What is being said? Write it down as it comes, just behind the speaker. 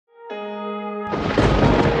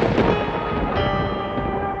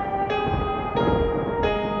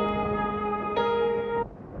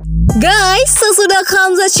Guys, sesudah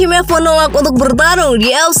Makhachev menolak untuk bertarung di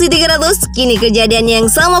UFC 300, kini kejadian yang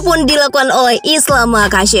sama pun dilakukan oleh Islam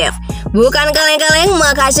Makhachev. Bukan kaleng-kaleng,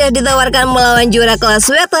 Makhachev ditawarkan melawan juara kelas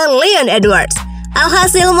welter Leon Edwards.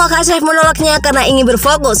 Alhasil, Makhachev menolaknya karena ingin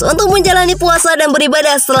berfokus untuk menjalani puasa dan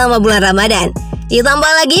beribadah selama bulan Ramadhan.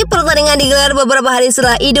 Ditambah lagi, pertandingan digelar beberapa hari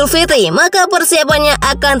setelah Idul Fitri, maka persiapannya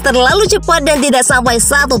akan terlalu cepat dan tidak sampai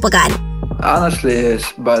 1 pekan. Honestly, yes,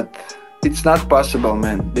 but it's not possible,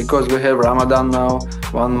 man, because we have Ramadan now,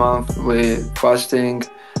 1 month we fasting,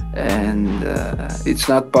 and it's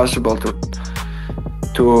not possible to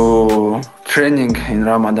training in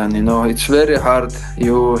Ramadan. You know, it's very hard.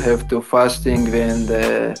 You have to fasting when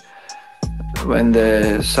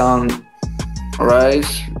the sun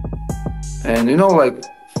rise, and you know, like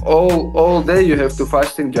all day you have to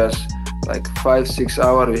fasting. Just like 5-6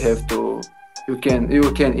 hours, you have to. You can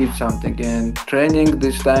eat something, and training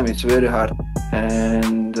this time it's very hard,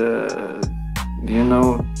 and you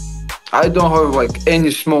know, I don't have like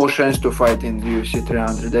any small chance to fight in UFC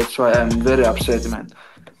 300. That's why I'm very upset, man.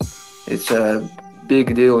 It's a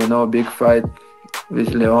big deal, you know, big fight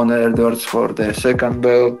with Leon Edwards for the second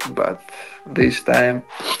belt, but this time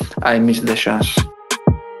I missed the chance.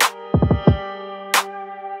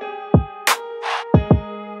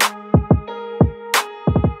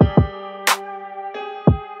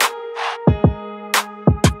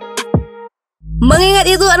 Mengingat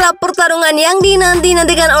itu adalah pertarungan yang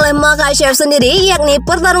dinanti-nantikan oleh Makhachev sendiri, yakni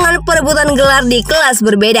pertarungan perebutan gelar di kelas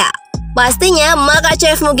berbeda. Pastinya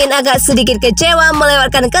Makhachev mungkin agak sedikit kecewa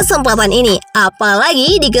melewatkan kesempatan ini.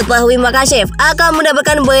 Apalagi diketahui Makhachev akan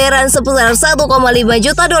mendapatkan bayaran sebesar 1,5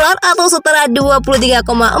 juta dolar atau setara 23,4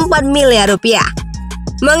 miliar rupiah.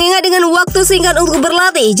 Mengingat dengan waktu singkat untuk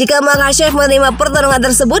berlatih, jika Makhachev menerima pertarungan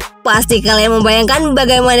tersebut, pasti kalian membayangkan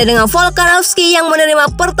bagaimana dengan Volkanovski yang menerima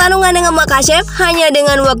pertarungan dengan Makhachev hanya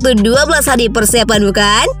dengan waktu 12 hari persiapan,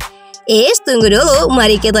 bukan? Tunggu dulu,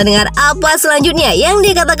 mari kita dengar apa selanjutnya yang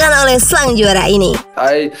dikatakan oleh sang juara ini.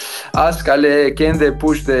 I asked Ale, can they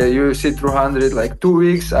push the UFC 300 like 2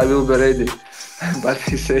 weeks? I will be ready, but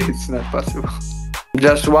he said it's not possible.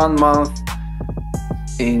 Just 1 month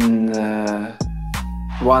in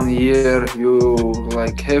 1 year, you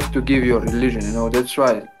like have to give your religion, you know. That's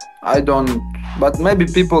why I don't, but maybe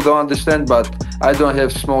people don't understand, but I don't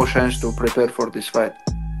have small chance to prepare for this fight.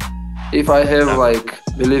 If I have like,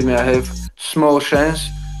 believe me, I have small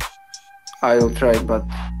chance, I will try, but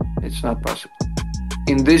it's not possible.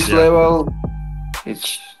 In this level,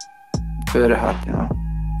 it's very hard, you know.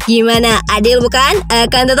 Gimana, adil bukan?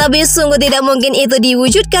 Akan tetapi sungguh tidak mungkin itu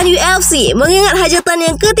diwujudkan UFC, mengingat hajatan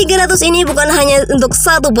yang ke-300 ini bukan hanya untuk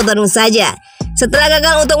satu petarung saja. Setelah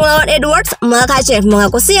gagal untuk melawan Edwards, Makhachev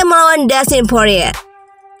mengaku siap melawan Poirier.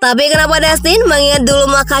 Tapi kenapa Dustin? Mengingat dulu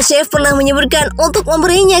Makhachev pernah menyebutkan untuk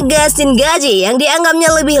memberinya gaji yang dianggapnya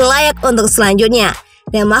lebih layak untuk selanjutnya.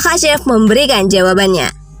 Dan Makhachev memberikan jawabannya.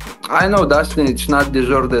 I know Dustin it's not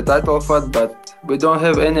deserve the title fight, but we don't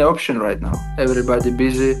have any option right now. Everybody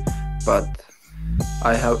busy, but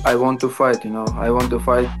I want to fight, you know. I want to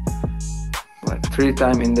fight like 3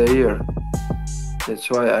 times in the year. That's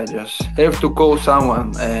why I just have to call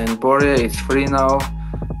someone, and Poirier is free now,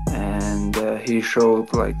 and he showed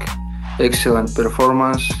like excellent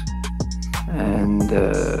performance and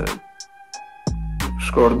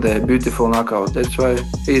scored a beautiful knockout. That's why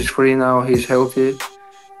he's free now, he's healthy,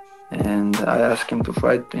 and I asked him to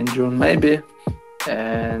fight in June maybe.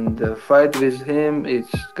 And the fight with him,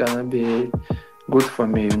 it's gonna be good for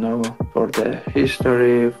me, you know, for the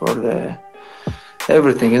history, for the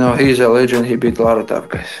everything, you know. He's a legend, he beat a lot of tough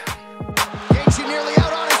guys. Nearly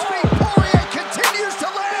out on his feet. Poirier continues to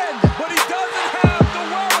land, but he doesn't have the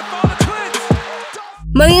wherewithal to clinch.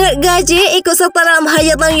 Mengingat gaji ikut serta dalam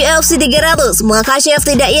hajatan UFC 300, Makhachev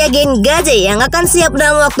tidak yakin gaji yang akan siap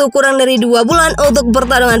dalam waktu kurang dari 2 bulan untuk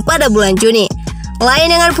pertarungan pada bulan Juni.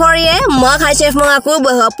 Lain dengan Poirier, Makhachev mengaku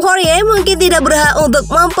bahwa Poirier mungkin tidak berhak untuk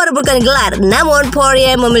memperebutkan gelar, namun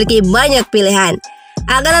Poirier memiliki banyak pilihan.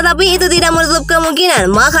 Akan tetapi itu tidak menutup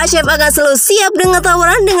kemungkinan Makhachev akan selalu siap dengan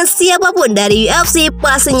tawaran dengan siapapun dari UFC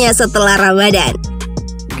pastinya setelah Ramadan.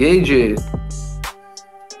 Gage,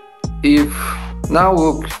 if now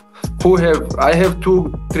look, I have 3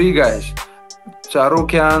 guys,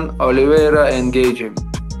 Tsarukyan, Oliveira, and Gage.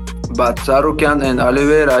 But Tsarukyan and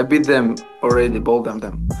Oliveira, I beat them already, both of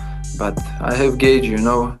them. But I have Gage, you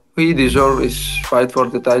know. He deserves his fight for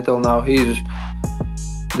the title now.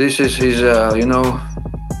 This is his, you know,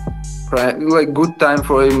 like good time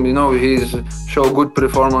for him. You know, he's show good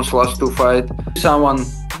performance last 2 fights. Someone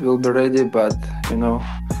will be ready, but you know,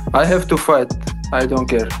 I have to fight. I don't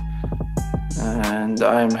care. And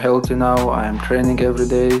I'm healthy now, I'm training every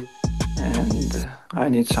day, and I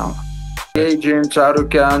need some. Jim,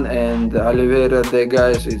 Charukan and Oliveira, the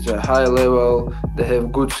guys, it's a high level, they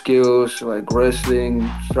have good skills like wrestling,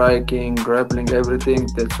 striking, grappling, everything.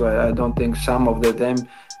 That's why I don't think some of them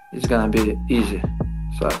is gonna be easy.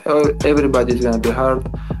 So everybody is gonna be hard,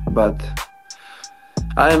 but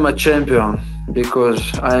I am a champion because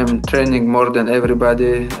I am training more than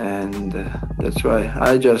everybody, and that's why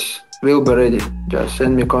I just will be ready. Just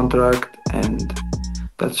send me contract and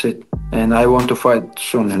that's it. And I want to fight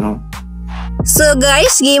soon, you know. So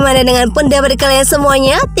guys, gimana dengan pendapat kalian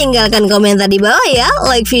semuanya? Tinggalkan komentar di bawah ya.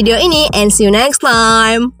 Like video ini and see you next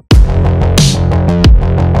time.